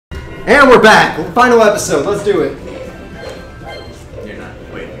And we're back. Final episode. Let's do it. You're not.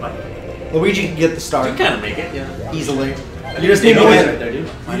 Wait, what? Luigi can get the star. You kind of make it, yeah. Easily. You just need to right get there, dude.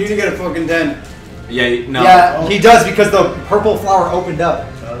 You need to get a fucking 10. Yeah, no. Yeah, he does because the purple flower opened up.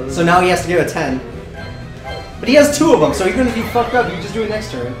 So now he has to get a 10. But he has 2 of them, so even if he fucked up, you just do it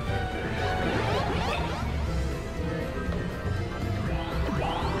next turn.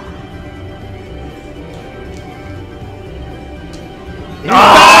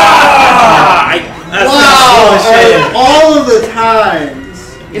 Wow! All of the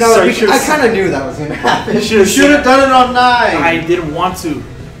times. You know, I kind of knew that was gonna happen. You should have done it on 9. I didn't want to.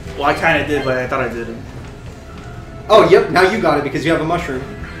 Well, I kind of did, but I thought I didn't. Oh, yep. Now you got it because you have a mushroom.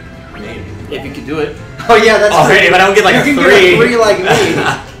 Maybe. If you could do it. Oh yeah, that's true. If I don't get like you a 3. You can get a 3 like me.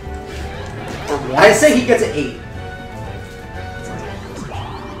 I say he gets an 8.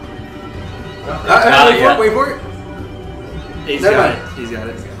 Wait for it. He's got it. He's got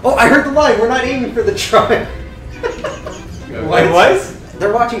it. Oh, I heard the line. We're not aiming for the truck. Wait, what?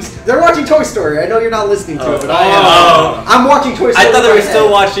 They're watching Toy Story. I know you're not listening to it, but I'm watching Toy Story. I thought they were still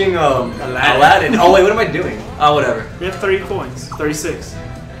watching Aladdin. Oh wait, what am I doing? Oh, whatever. We have 30 coins. 36.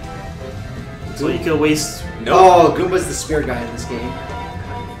 So you could waste. Nope. Oh, Goomba's the spirit guy in this game.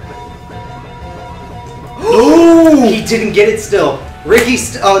 Ooh! He didn't get it still. Ricky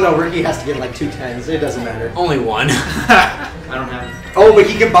oh no, Ricky has to get like 2 10s. It doesn't matter. Only 1. I don't have it. Oh, but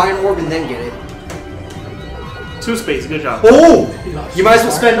he can buy an orb and then get it. 2 space, good job. Oh! You might as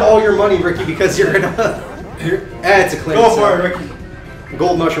well spend all your money, Ricky, because you're gonna... it's a clear. Go for it, Ricky.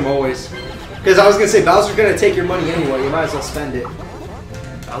 Gold mushroom always. Because I was gonna say, Bowser's gonna take your money anyway, you might as well spend it.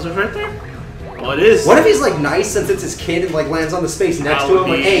 Bowser's right there? Well, it is. What if he's like nice since it's his kid and like lands on the space next to him?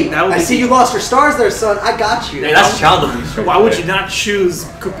 Like, hey, I see you lost your stars there, son. I got you. Hey, that's child abuse. Why would you not choose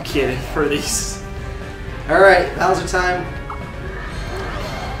Koopa Kid for these? Alright, Bowser time.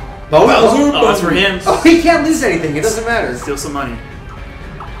 Bowser? Oh, that's for him. Oh, he can't lose anything. It doesn't matter. Steal some money.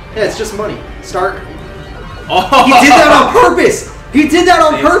 Yeah, it's just money. Start. Oh. He did that on purpose. He did that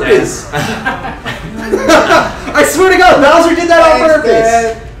on purpose. I swear to God, Bowser did that on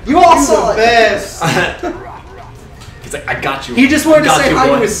purpose. You all saw it. Best. He's like, I got you. He just wanted to say hi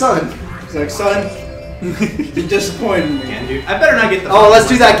to his son. He's like, son, you disappointed me. Again, dude. I better not get the. Oh, let's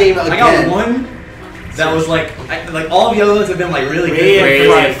do that game again. I got 1. That was like all of the other ones have been like really good.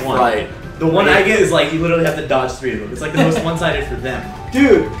 Right. The one I get is like you literally have to dodge 3 of them. It's like the most one-sided for them.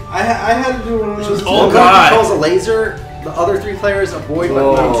 Dude, I had to do one of those. Oh One God! controls a laser. The other 3 players avoid by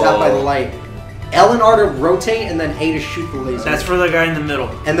being zapped by the light. L and R to rotate, and then A to shoot the laser. That's for the guy in the middle.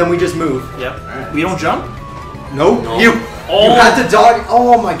 And then we just move. Yep. We don't jump? Nope. No. You had to dodge.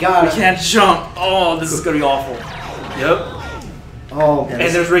 Oh my God. We can't jump. Oh, this is gonna be awful. Yep. Oh. And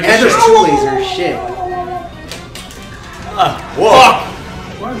there's Ricky. And there's 2 lasers. Shit. Whoa!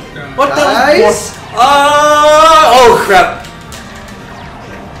 What the? Guys? Oh crap!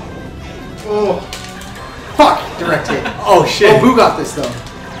 Oh. Fuck! Direct hit. Oh shit! Oh, Boo got this though.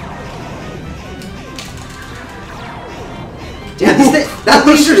 Damn, that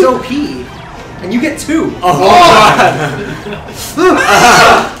laser's OP. And you get 2. Oh God!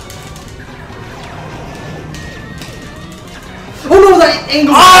 Oh no, that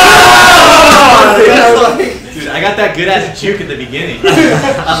angle! Dude, I got that good ass juke at the beginning. I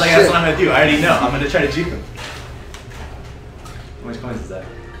was like, that's what I'm gonna do. I already know. I'm gonna try to juke him. How much coins is that?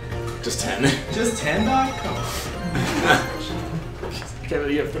 Just 10. Just 10, dog? Come on. Can't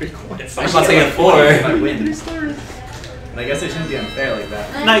really get 3 coins. I'm about to get 4 if I win. And I guess it shouldn't be unfair like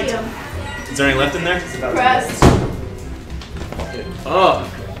that. Night. Is there any left in there? Crust. Oh.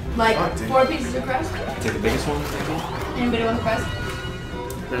 Like 4 pieces of crust. Take the biggest one, maybe? Anybody want the crust?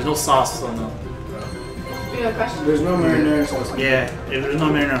 There's no sauce, so no. You got crust? There's no marinara sauce. Yeah, if there's no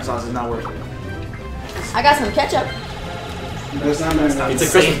marinara sauce, it's not worth it. I got some ketchup. That's not marinara. It's a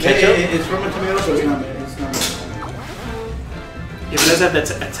Christmas ketchup? It's from a tomato, so it's not marinara. It's not marinara. If it does have that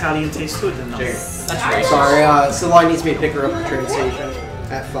Italian taste to it, then no. That's right. Sorry, Salai needs me to pick her up at the train station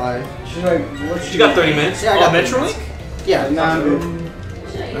at 5. She's like, what's You got 30 minutes? Yeah, I got Metro 30 Link? minutes. Yeah. Nah, dude.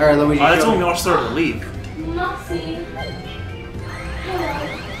 Alright, Luigi. Oh, that's when we all started to leave. Moxie.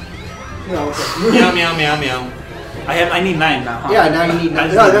 No, what's up? Meow, meow, meow, meow. I need 9 now, huh? Yeah, now you need 9.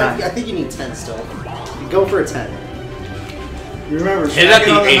 just No, need I 9. think you need 10 still. You go for a 10. Remember, Hit it at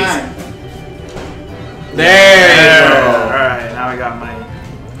the 8. 9. There! Alright, now I got my...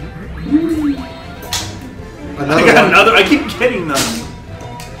 Another I got one. another. I keep getting them.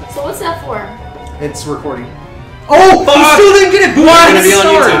 So what's that for? It's recording. Oh! Fuck! He still didn't get it! Boo! It's I'm gonna be on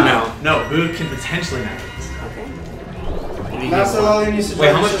sorry. YouTube now. No, Boo can potentially not. That's all he needs to do.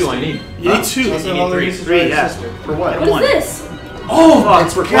 Wait, how much do I need? You need 2. That's You all need he 3. needs to 3, do. yeah. For what? What One. is this? Oh, fuck.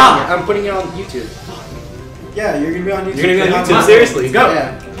 It's recording God. it. I'm putting it on YouTube. Yeah, you're gonna be on YouTube. You're gonna be on Say hi YouTube? to- Seriously? Go.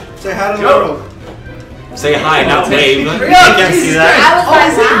 Yeah. Say hi to the Go. world. Say hi, not wave. Yeah, I can't see that. I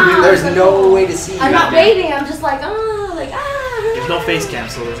was like, wow. There's no way to see you. I'm not waving. I'm just like, oh, like, ah. There's no face cam,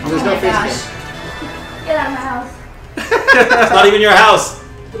 so there's There's Oh no my face gosh. cam. Get out of my house. It's not even your house.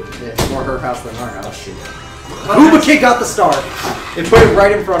 Yeah, it's more her house than our house. Booba Kid got the star. They put it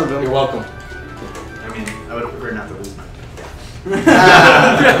right in front of him. You're welcome. I mean, I would have preferred not to lose mine.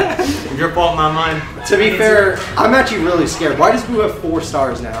 Your fault, not mine. To be fair, I'm actually really scared. Why does Boo have 4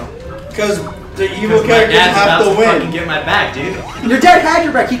 stars now? Because the evil My characters dad's have about to to fucking win. get my back, dude. Your dad had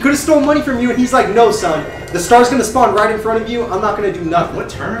your back. He could have stolen money from you, and he's like, "No, son. The star's gonna spawn right in front of you. I'm not gonna do nothing." What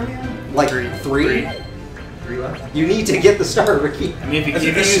turn are we on? Like 3? 3 left. You need to get the star, Ricky. I mean, if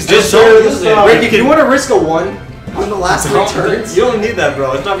you That's use just this, so use it. Ricky, if you want to risk a 1 on the last 3 turns, You don't need that,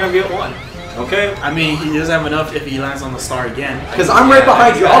 bro. It's not gonna be at 1. Okay? I mean, he doesn't have enough if he lands on the star again. because I'm right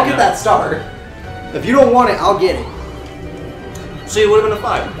behind you. I'll get that star. If you don't want it, I'll get it. So it would have been a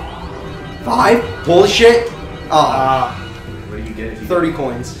 5. 5? Bullshit. Ah, What do you get if you 30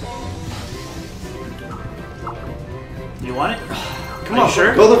 coins. you want it? Come Are on, you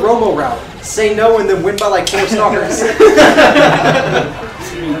sure? go the Romo route. Say no and then win by like 4 stars.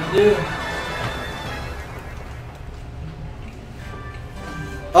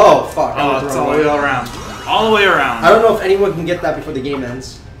 Oh, fuck. I Oh, went the it's wrong all the way around. All the way around. I don't know if anyone can get that before the game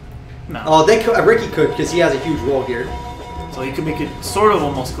ends. No. Oh, they could, Ricky could because he has a huge roll here. So you could make it sort of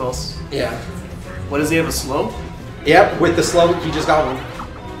almost close. Yeah. What does he have, a slow? Yep, with the slow, he just got one.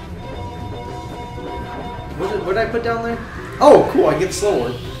 What did I put down there? Oh, cool, I get the slow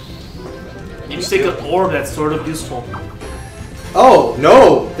one. You just take an orb that's sort of useful. Oh,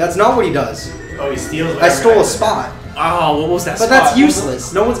 no, that's not what he does. Oh, he steals. I stole a spot. Oh, what was that But spot? that's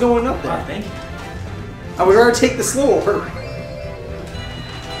useless. No one's going up Oh, there. thank you. I would rather take the slow orb.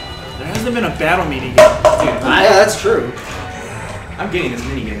 There hasn't been a battle meeting yet. Dude, Yeah, that's true. I'm getting this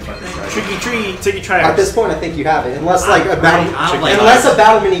mini game fucking started. Tricky tree, take a At this try. point, I think you have it, unless like a battle, I don't like unless that. a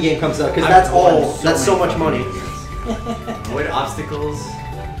battle mini game comes up, because that's I've won all. That's so many much money. fucking Avoid obstacles.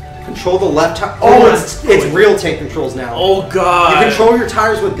 Control the left. Oh, it's real tank controls now. Oh god. You control your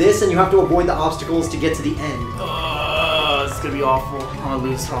tires with this, and you have to avoid the obstacles to get to the end. It's gonna be awful. I'm gonna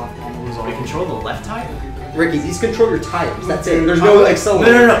lose all. I'm gonna lose all. We control the left tire? Ricky, these control your tires. That's it. There's no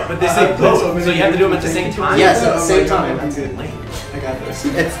acceleration. No. But they say both, so you have to do them at the same time? Yes, at the same time. I'm good. I got this.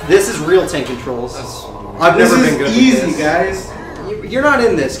 This is real tank controls. I've This never is been good easy, with this. guys. You're not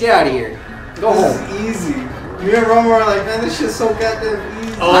in this. Get out of here. Go This home. is easy. You and Roma are like, man, this shit's so goddamn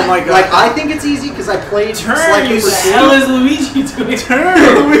easy. Oh my god. Like I think it's easy because I played Turn, slightly you for the two. hell is Luigi doing?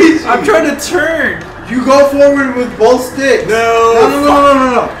 Turn! Luigi. I'm trying to turn! You go forward with both sticks.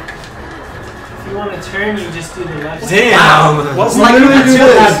 No. If you want to turn, you just do the left. Damn! What's You like literally you do still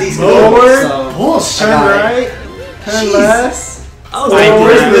this. have these Forward, moves, so Bullshit! I Turn got it. right. Turn Jeez. left. I was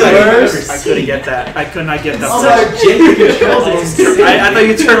Forward, reverse. I couldn't get that. I could not get that. Oh I, my God. I thought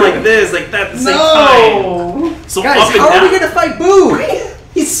you turn like this, like that at the same time. No. So Guys, up and how are down. we gonna fight Boo?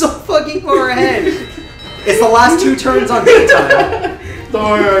 He's so fucking far ahead. It's the last 2 turns on daytime.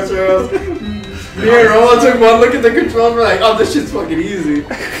 Don't worry, Charles. Me and Roma took one look at the controls. We're like, oh, this shit's fucking easy.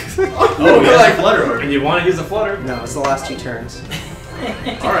 Oh, We're yeah, like, flutter orb. And you want to use a flutter? No, it's the last 2 turns.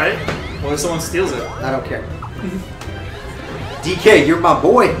 Alright. What if someone steals it? I don't care. DK, you're my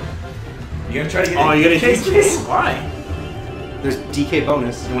boy. You gonna try to get Oh, a you gotta case? DK? Why? There's DK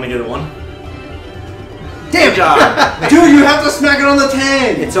bonus. You want to get a 1? Damn Good job. dude, you have to smack it on the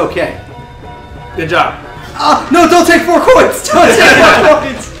 10. It's okay. Good job. No, don't take 4 coins. Don't take 4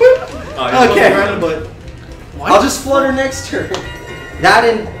 coins. Oh, Okay. But I'll just flutter next turn. That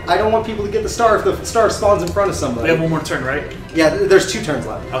and I don't want people to get the star if the star spawns in front of We somebody. have one more turn, right? Yeah, there's 2 turns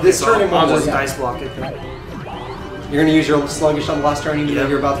left. Okay, This so turn and one I'll more. just Yeah. dice block it then. You're gonna use your sluggish on the last turn even though Yeah.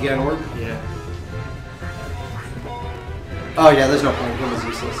 you're about to get an orb? Yeah. Oh yeah, there's no point. Game is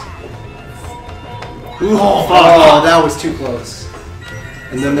useless. Oh, Oh, that was too close.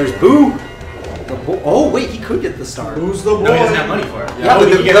 And then there's Boo. Oh wait, he could get the star. who's the boy? No, he doesn't have money for it. Yeah, Oh, but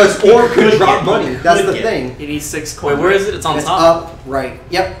he the get- those he orb could could drop get money. That's Could the get. thing. He needs 6 Wait, coins. where is it? It's on It's top. up, right.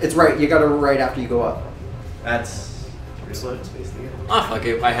 Yep, it's right. You gotta right after you go up. That's. So- Ah, fuck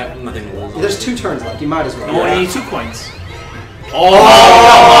it. I have nothing to lose. There's 2 turns left. You might as well. No, you need 2 coins.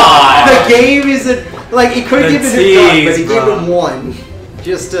 Oh, the game isn't like he could have The given him none, but he tease, gave bro. him 1.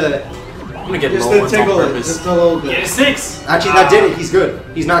 Just to. I'm gonna get Just low to ones on tickle it, purpose. just a little Get a bit. 6. Actually, that did it. He's good.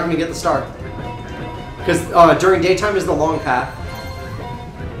 He's not gonna get the star. Because during daytime is the long path.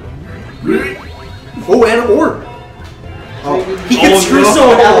 Oh, and an orb. Oh, he can screw no.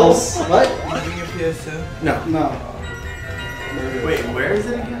 someone else. What? Using a PSO? No. No. Wait, where is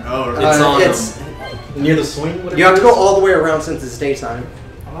it again? Oh, It's near the swing. You have to go all the way around since it's daytime.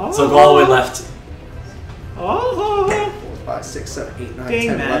 So go all the way left. 5, 6, 7, 8, 9, Dang,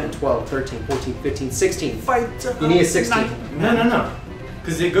 10, man. 11, 12, 13, 14, 15, 16. Fight. You need a 16. No.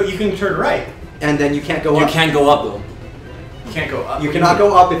 Because you can turn right. And then you can't go You up. can't go up though. You can't go up. You cannot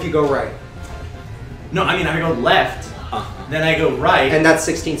go up if you go right. No, I mean I go left. Then I go right. And that's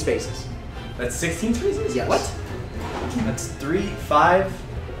 16 spaces. That's 16 spaces? Yes. What? That's 3, 5,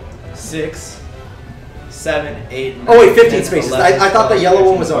 6, 7, 8. Oh wait, 15 10, spaces. 11, I thought the 12, yellow 13,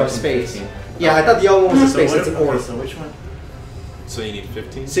 one was a 14, space. 15. Yeah, I thought the yellow one was a space. So It's an orb. so which one? So you need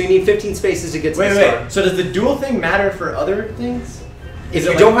 15. So you need 15 spaces to get to the Wait. star. So does the dual thing matter for other things? If Is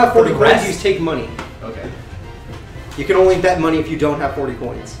you it don't like have for 40 the coins, rest? you take money. Okay. You can only bet money if you don't have 40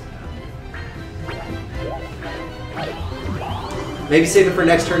 coins. Maybe save it for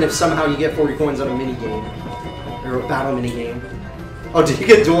next turn if somehow you get 40 coins on a mini game. Or a battle mini game. Oh, did you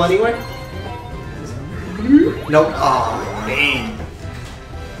get duel anyway? Nope. Ah. Dang.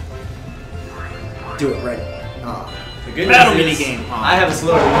 Do it, ready. Ah. The good Battle news is minigame, huh? I have a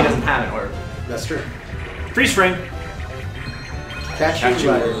slower and he doesn't have an orb. That's true. Freeze frame. Catch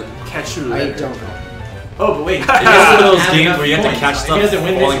you later. Catch you I later. don't know. Oh, but wait. It's one of those games where you have to catch If stuff he doesn't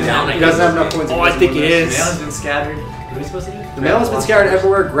win this, falling he's down. not- He doesn't have enough coins. Oh, I think it The is. mail has been scattered. What are we supposed to do? The mail has been scattered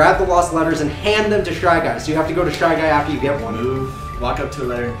everywhere. Grab the lost letters and hand them to Shy Guy. So you have to go to Shy Guy after you get one. Move, walk up to a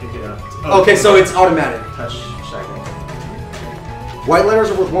letter and pick it up. Okay, so it's automatic. touch shotgun. White letters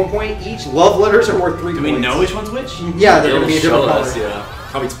are worth 1 point each. Love letters are worth 3 Do points. we know which one's which? Yeah, they're going It'll to be a show different us, color. yeah.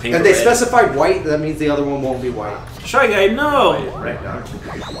 Probably it's pink. If or they red. specified white, that means the other one won't be white. Shy Guy, no. Right, dog.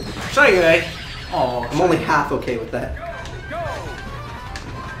 Shy Guy. Oh, I'm only half okay with that.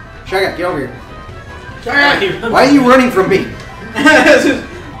 Shy Guy, get over here. Why are you running from me?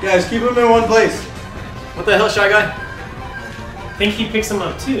 Guys, keep him in one place. What the hell, Shy Guy? I think he picks him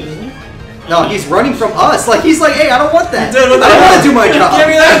up too, doesn't he? No, he's running from us. Like, he's like, hey, I don't want that. Dude, what the I don't hell? want to do my job. Give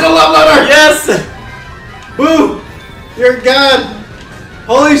me that love letter! Yes! Boo! You're gone!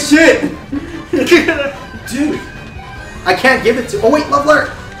 Holy shit! Dude. I can't give it to... Oh, wait, love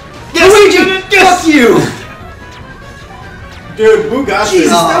letter. Yes! Luigi, fuck you. Dude, Boo got Jesus,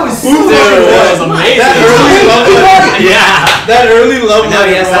 this. that was Boo so fucking that won. was amazing. That early love letter. Yeah! That early love Now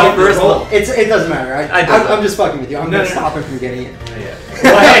he has letter. to first roll. It doesn't matter. I'm just fucking with you. I'm No, going to no, stop him from getting it.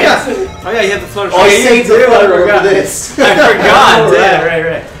 Oh yeah, you have the flutter. I saved the letter over forgot. this. I forgot, Oh, damn.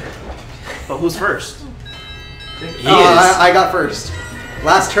 right. but who's first? He is. I got first.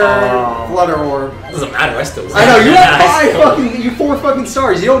 Last turn, Oh. flutter orb. Doesn't matter, I still win. I know, you have Yeah, 5 fucking... You 4 fucking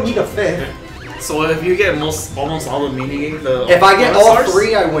stars. You don't need a 5th. So if you get almost all the mini games, If I get all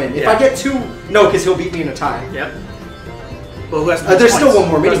 3, I win. If Yeah. I get 2... No, because he'll beat me in a tie. Yep. But who has the most There's coins? still one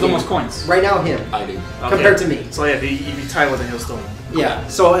more Who has mini the game. most coins? Right now, him. I do. Compared to me. So yeah, if you tie with him, he'll still win. Yeah,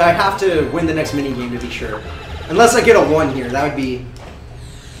 so I have to win the next mini game to be sure. Unless I get a 1 here, that would be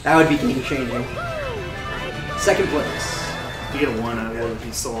game changing. Second place. If you get a 1, that would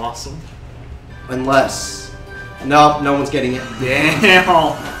be so awesome. Unless no one's getting it. Damn.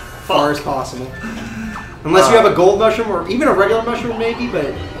 Far as possible. Unless you have a gold mushroom or even a regular mushroom maybe, but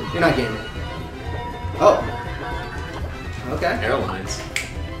you're not getting it. Oh. Okay. Airlines.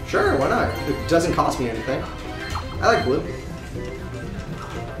 Sure, why not? It doesn't cost me anything. I like blue.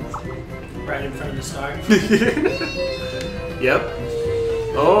 Right in front of the star. Yep.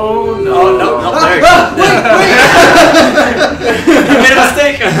 Oh no, no, there you Wait! You made a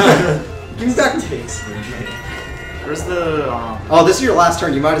mistake! Give me back. Where's the? Oh, this is your last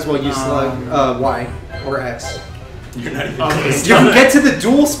turn. You might as well use Y or X. You're not even Okay. You can get to the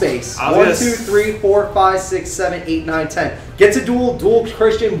duel space. I 1, was 2, 3, 4, 5, 6, 7, 8, 9, 10. Get to duel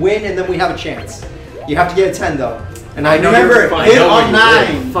Christian, win, and then we have a chance. You have to get a 10 though. And I know Remember, you're fine. hit know on what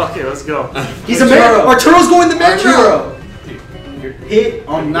you 9. Fuck it, let's go. He's a man. Arturo's going the man route. Hit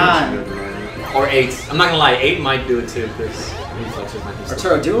on 9. Or 8. I'm not gonna lie, 8 might do it too, because reflexes might do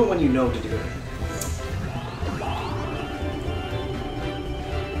something. Arturo, do it when you know to do it.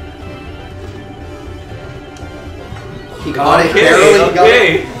 He got it. Barely got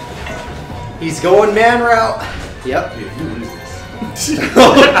it. Okay. He's going man route. Yep. Dude, you lose this.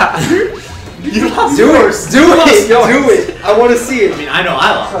 You lost do yours. It. Do it. Do it. I want to see I it. mean, I know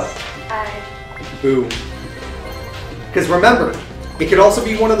I lost. Boo. Because remember, it could also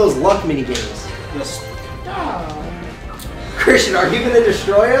be one of those luck mini games. Christian, are you gonna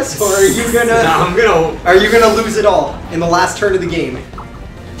destroy us, or are you gonna? Nah, I'm gonna. Are you gonna lose it all in the last turn of the game?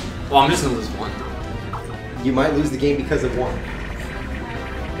 Well, I'm just gonna lose 1. You might lose the game because of 1.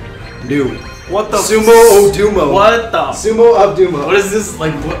 New. What the? Sumo Odumo. What the? Sumo of Dumo. What is this?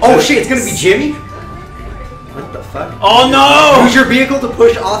 Like, what? Oh shit, it's gonna be Jimmy? What the fuck? Oh no! Use your vehicle to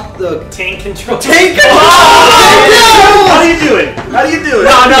push off the Tank control. tank control! How do you do it? How do you do it?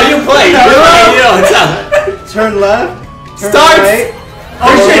 No, you play. You know, Turn left. Turn Starts. right.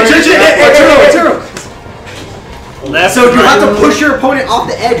 Oh shit! Arturo! Left, So you right. have to push your opponent off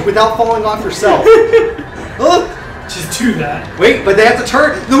the edge without falling off yourself. Look! Just do that. Wait, but they have to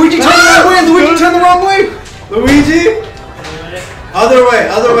turn. Luigi, turn the wrong way! Luigi, turn the wrong way! Luigi. Other way.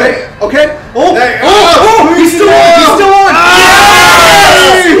 Other way. Okay. Oh! There- Oh! He's still on! He's still on!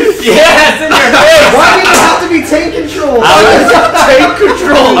 yes, in your face. Why did it have to be tank control? Take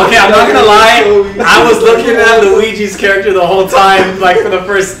control. Okay, I'm not gonna lie. I was looking at Luigi's character the whole time, like for the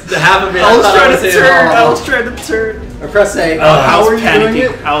first half of it. I was thought trying to saying, turn. oh. I was trying to turn. I press A. How I are was you doing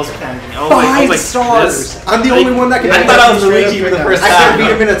panicking. it? I was panicking. I was like, 5 this. stars. I'm the only one that can. I thought I was Luigi for the first I half. can't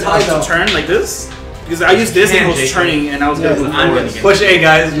beat him in a tie I though. should turn like this because I used this and it was Jacob. turning and I was gonna move I'm forward gonna again. push A,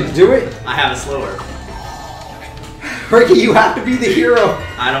 guys. Do it, I have it slower. Ricky. You have to be the hero.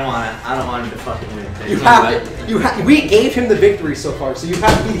 I don't want it. I don't want him to fucking win. You have to. You have. We gave him the victory so far, so you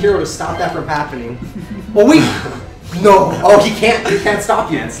have to be the hero to stop that from happening. Well, we. No. Oh, he can't. He can't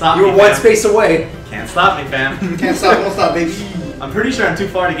stop you. Can't stop You me, were one fam. space away. Can't stop me, fam. Can't stop, won't stop, baby. I'm pretty sure I'm too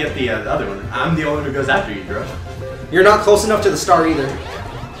far to get the other one. I'm the only one who goes after you, bro. You're not close enough to the star either.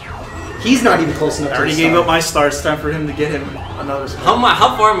 He's not even close enough I to already the gave star. up my star. It's time for him to get him another star.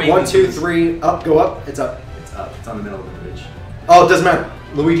 How far am I? 1, 2, 3. Up. Go up. It's up. It's up. It's on the middle of the bridge. Oh, it doesn't matter.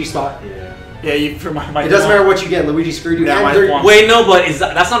 Luigi spot. Yeah. Yeah, you for my. It doesn't matter what you get. Luigi screwed you. Yeah, And my there- one. Wait, no, but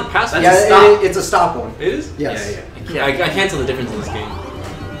that's not a pass. That's a yeah, stop. it's a stop one. It is. Yes. Yeah, I can't tell the difference in this game.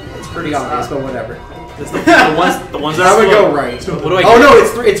 It's pretty obvious, but whatever. The ones that I are would slow. go right. What do I Oh get? no,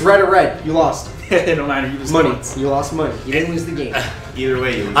 it's it's red or red. You lost. It don't matter. You just Money. once. You lost money. You didn't lose the game. Either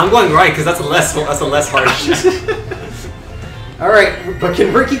way, you lose. I'm going right because that's a less harsh. All right, but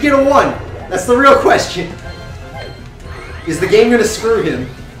can Ricky get a 1? That's the real question. Is the game gonna screw him?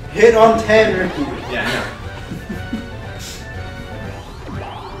 Hit on 10, Ricky. Yeah, I know.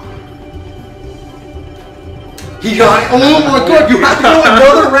 He got. Oh my god! You have to go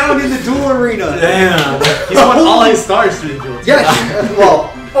another round in the duel arena. Damn. He's won all his stars through the duels. Yes.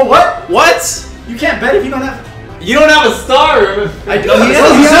 Well. Oh what? What? You can't bet if you don't have. You don't have a star. I do. He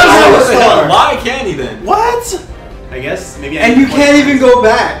does have a star. Why can't he then? What? I guess maybe. I And you can't even go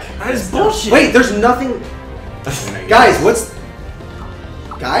back. That is bullshit. Wait, there's nothing. Guys, what's?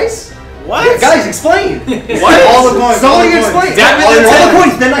 Guys? What? Yeah, guys, explain. What? All the coins. It's all all you the coins. explain. Damn it, all that's the it.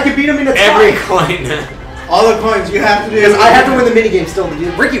 coins. Then I can beat him in a tie. Every coin. All the coins you have to do. Because I have to win the minigame still to do.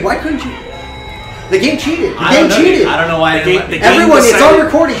 Ricky, why couldn't you? The game cheated. The game cheated. I don't know why. I didn't let me. Everyone, it's on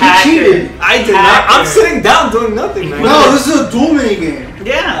recording. He cheated. I did not. I'm sitting down doing nothing, man. No, this is a duel mini game.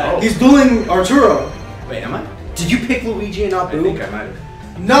 Yeah. He's dueling Arturo. Wait, am I? Did you pick Luigi and not I Boo? think I might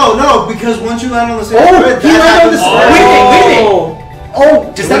have. No, because once you land on the same Oh, grid, he that landed on the happens. Wait a minute.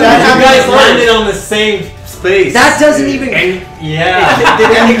 Oh, does that That mean You happens guys landed on the same space. That doesn't even. Yeah.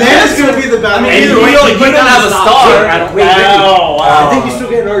 And then it's gonna be the battle. And Either you way, don't, you you put don't down have a the star. I don't. Wait, Ricky. Wow. I think you still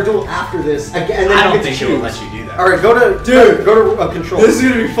get another duel after this. And then I you don't get to think it will choose. let you do that. All right, go to Dude. Go to control. This is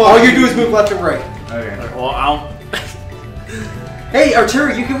gonna be fun. All you do is move left and right. Okay. Well, I'll. Hey,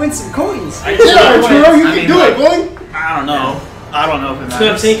 Arturo, you can win some coins. Yeah, Arturo, you I can mean, do like, it, boy. I don't know. I don't know if it So I'm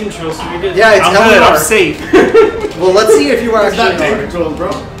matters. taking control, so you're good. Yeah, it's I'm good. I'm LR. safe. Well, let's see if you are It's not actually. tank LR. controls,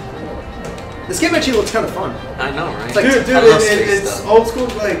 bro. This game actually looks kind of fun. I know, right? It's like Dude, I love space it's stuff. old school,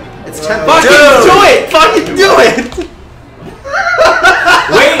 like. It's 10 Fucking do it! Fucking do it!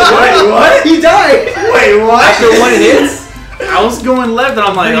 Wait, what? He died. Wait, what? After one hits? I was going left, and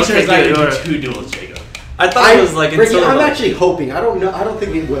I'm like, Pretty sure okay, it's not good. gonna alright. do 2 duels, Jacob. I thought it was like Ricky, until I'm like, actually hoping. I don't know. I don't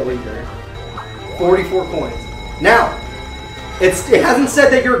think it will either. 44 coins. Now, it hasn't said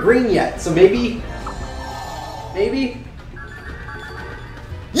that you're green yet, so maybe.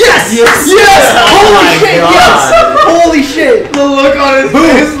 Yes! Yes! Yes! Oh Holy my shit! God. Yes! Holy shit! The look on his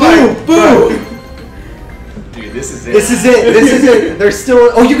face, like, Boo! Dude, this is it. This is it. This is it. There's still.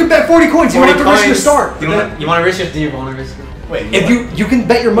 Oh, you can bet 40 coins. You don't have to risk your start. You want to risk it? Do you want to risk it? Wait, If you can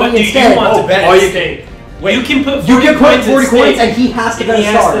bet your What money do instead. you want Oh, to bet oh, at you- stake? Wait. You can put 40 You can put coins 40 at coins, stake, and he has to bet he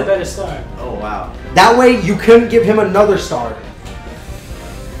a has to star. bet a star. Oh wow. That way, you couldn't give him another star.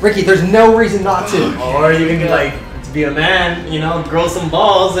 Ricky, there's no reason not to. Or you can like be a man, you know, grow some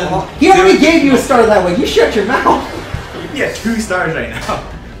balls and. He already gave you a star that way. You shut your mouth. You can get 2 stars right now.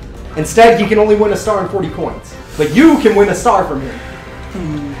 Instead, he can only win a star and 40 coins. But you can win a star from him.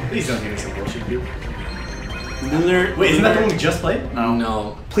 Please don't give me some bullshit, dude. Lunar. Wait, isn't that the one we just played? No.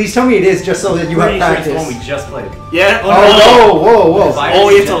 No. Please tell me it is, just so that you have Pretty sure it's the practice. one we just played. Yeah. Oh, whoa, whoa, whoa. Oh,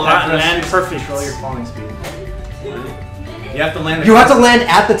 you have to land perfect. Control your falling speed. You have to land. You have to land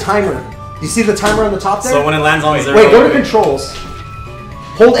at the timer. You see the timer on the top there? So when it lands on 0. Wait, go to controls.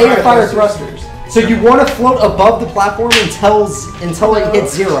 Hold A to fire thrusters. So you want to float above the platform until it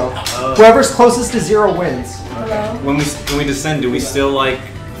hits 0. Whoever's closest to 0 wins. When we descend, do we still like?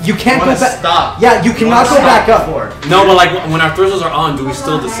 You can't go back. Stop. Yeah, you cannot go back up. No, but like when our thrusters are on, do we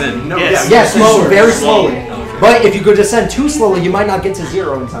still descend? No, Yes. Yes, slower. very slowly. Okay. But if you go descend too slowly, you might not get to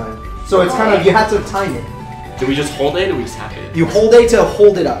 0 in time. So it's kind of, you have to time it. Do we just hold A or do we just tap it? You hold A to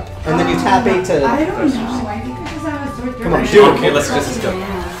hold it up, and then you tap A to... I don't know. I think because I was sore throat. Come on, do it. Okay, let's go.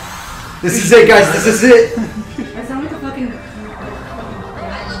 This is it, guys. This is it. I sound like a fucking.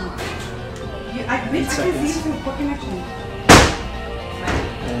 I can see some poor connection.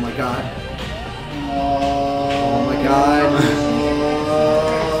 Oh my god. Oh my god.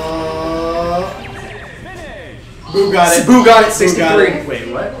 Boo got it. Boo got it, 63.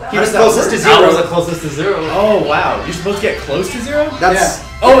 Wait, what? He was closest to I was 0. the closest to 0. Oh wow, you're supposed to get close to 0? That's...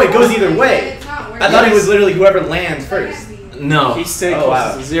 Oh, it goes either way. It's not working. I thought it was literally whoever lands first. No. He stayed Oh, close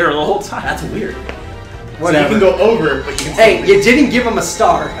wow. to 0 the whole time. That's weird. Whatever. So you can go over, but you can. Hey, you didn't give him a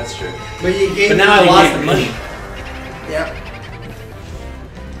star. That's true. But you gave But now I me lost the money. Yep.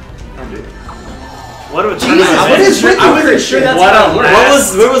 What a Jesus, I what wasn't is sure- with I you, wasn't Christian? sure that's What how it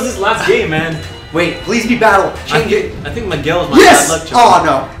works. where was this last game, man? Wait, please be battle. Change it. I think Miguel is my Yes! bad luck Oh charm.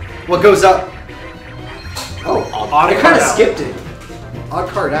 no. What goes up? Oh, Odd I card kind of out. skipped it. Odd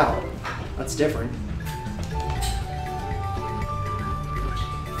card out. That's different.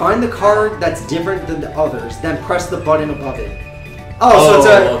 Find the card that's different than the others, then press the button above it. Oh, so it's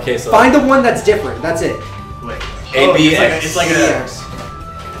a... okay, so- find the one that's different. That's it. Wait. A, B, it's X. It's like a.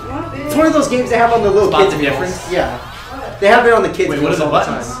 It's one of those games they have on the little Spot kids' the meals. difference? Yeah. They have it on the kids' Wait, meals what are the all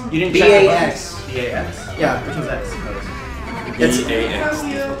buttons? the time. You didn't check the B-A-X. buttons? B-A-X? Yeah. Which one's X? It's-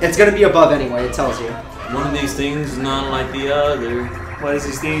 B-A-X. It's gonna be above anyway, it tells you. One of these things is not like the other. What is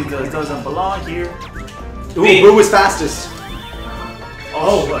these things that doesn't belong here? Ooh, Boo was fastest.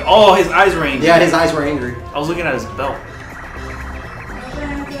 Oh, his eyes were angry. Yeah, his eyes were angry. I was looking at his belt.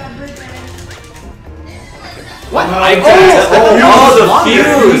 What? Oh, the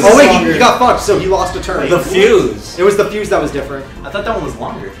fuse! Oh wait, he got fucked, so he lost a turn. The fuse! It was the fuse that was different. I thought that one was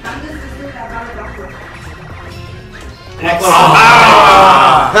longer.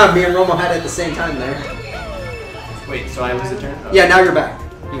 Ah! Me and Romo had it at the same time there. Wait, so I lose a turn? Oh. Yeah, now you're back.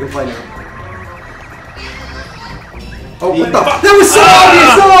 You can play now. Oh, what the fuck? That was so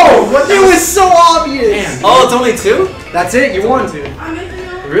obvious! No! What? It was so obvious! Oh, it's only 2? That's it, you won.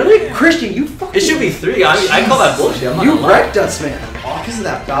 Really? Christian, you fucking... It should be 3. I call that bullshit. I'm not You gonna lie. wrecked us, man. Oh, because of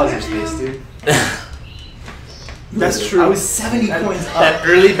that Bowser space, dude. That's true. I was 70 points up. That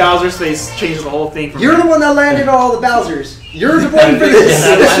early Bowser space changed the whole thing for me. You're the one that landed on all the Bowsers. You're to blame for this.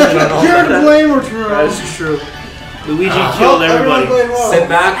 Yeah, I landed on all You're of to blame, That is true. Luigi killed everybody. Sit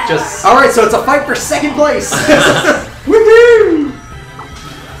back, just. Alright, so it's a fight for second place. Woohoo!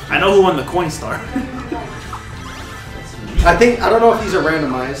 I know who won the coin star. I don't know if these are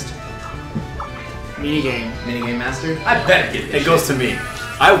randomized. Minigame. Minigame master? I better get this. It goes to me.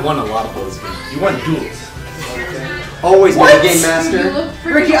 I won a lot of those games. You won Duels. Always What? game You master. look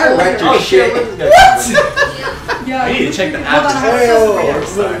freaking Ricky, I wrecked your old. shit. Yeah. I need to check the Hold app. on, I was Hey,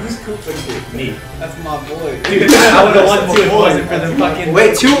 so oh, Who's Koopa? Me. That's my boy. Dude, I would have won too if it wasn't for them fucking.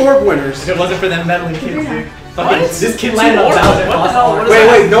 Wait, 2 orb winners. If it wasn't for them meddling kids, dude. What? Fucking, this kid landed on What Bowser. the hell? What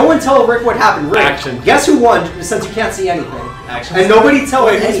is Wait, no one tell Rick what happened. Rick, Action. guess who won since you can't see anything? Action. And nobody tell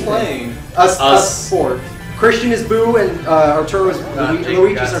Wait, who's anything. playing? Us 4. Christian is Boo and Arturo is Jake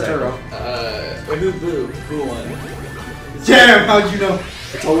Luigi's got Arturo. Wait, who blew? Who won? Damn, how'd you know?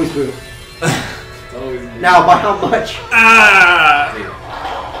 It's always Boo. It's always me. Now, by how much? Ah!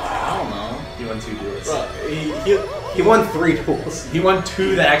 I don't know. He won 2 duels. Bro, He won 3 duels. He won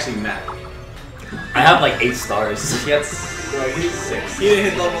 2 that actually mattered. I have like 8 stars. He gets bro, he's 6. He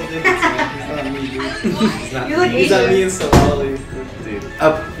didn't hit double digits, man. He's not me, dude. He's not You're like He's not me and Solali. dude.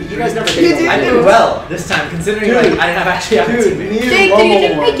 You guys never You did did. I did well this time, considering Dude. like I didn't have actually have Dude, to me and Jake, can you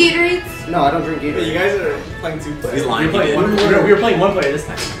drink Romo my won. Gatorades? No, I don't drink Wait, you either. guys are playing 2 players. He's lying. We were playing 1 player this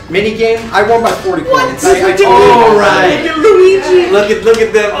time. Mini game, I won by 40 points. I Oh, right. Look at Luigi. Look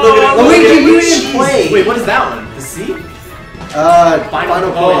at them. Luigi, you didn't play. Wait, what is that one? The C?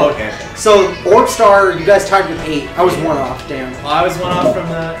 Final point. Oh, okay. So, Orb Star, you guys tied with 8. I was 1 off, damn. Well, I was 1 off from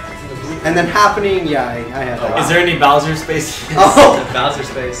the And then Happening, yeah, I had that. Is there any Bowser space? Oh, Bowser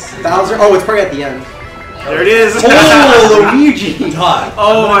space. Bowser. Oh, it's probably at the end. There it is. Oh, Luigi. Todd.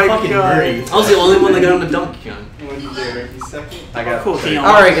 Oh my fucking God. hurry. I was the only one that got on the Donkey Kong. When you did Ricky second. I got Cool. Can you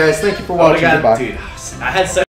Alright, guys, thank you for Oh, I watching. got, Goodbye. dude. I had such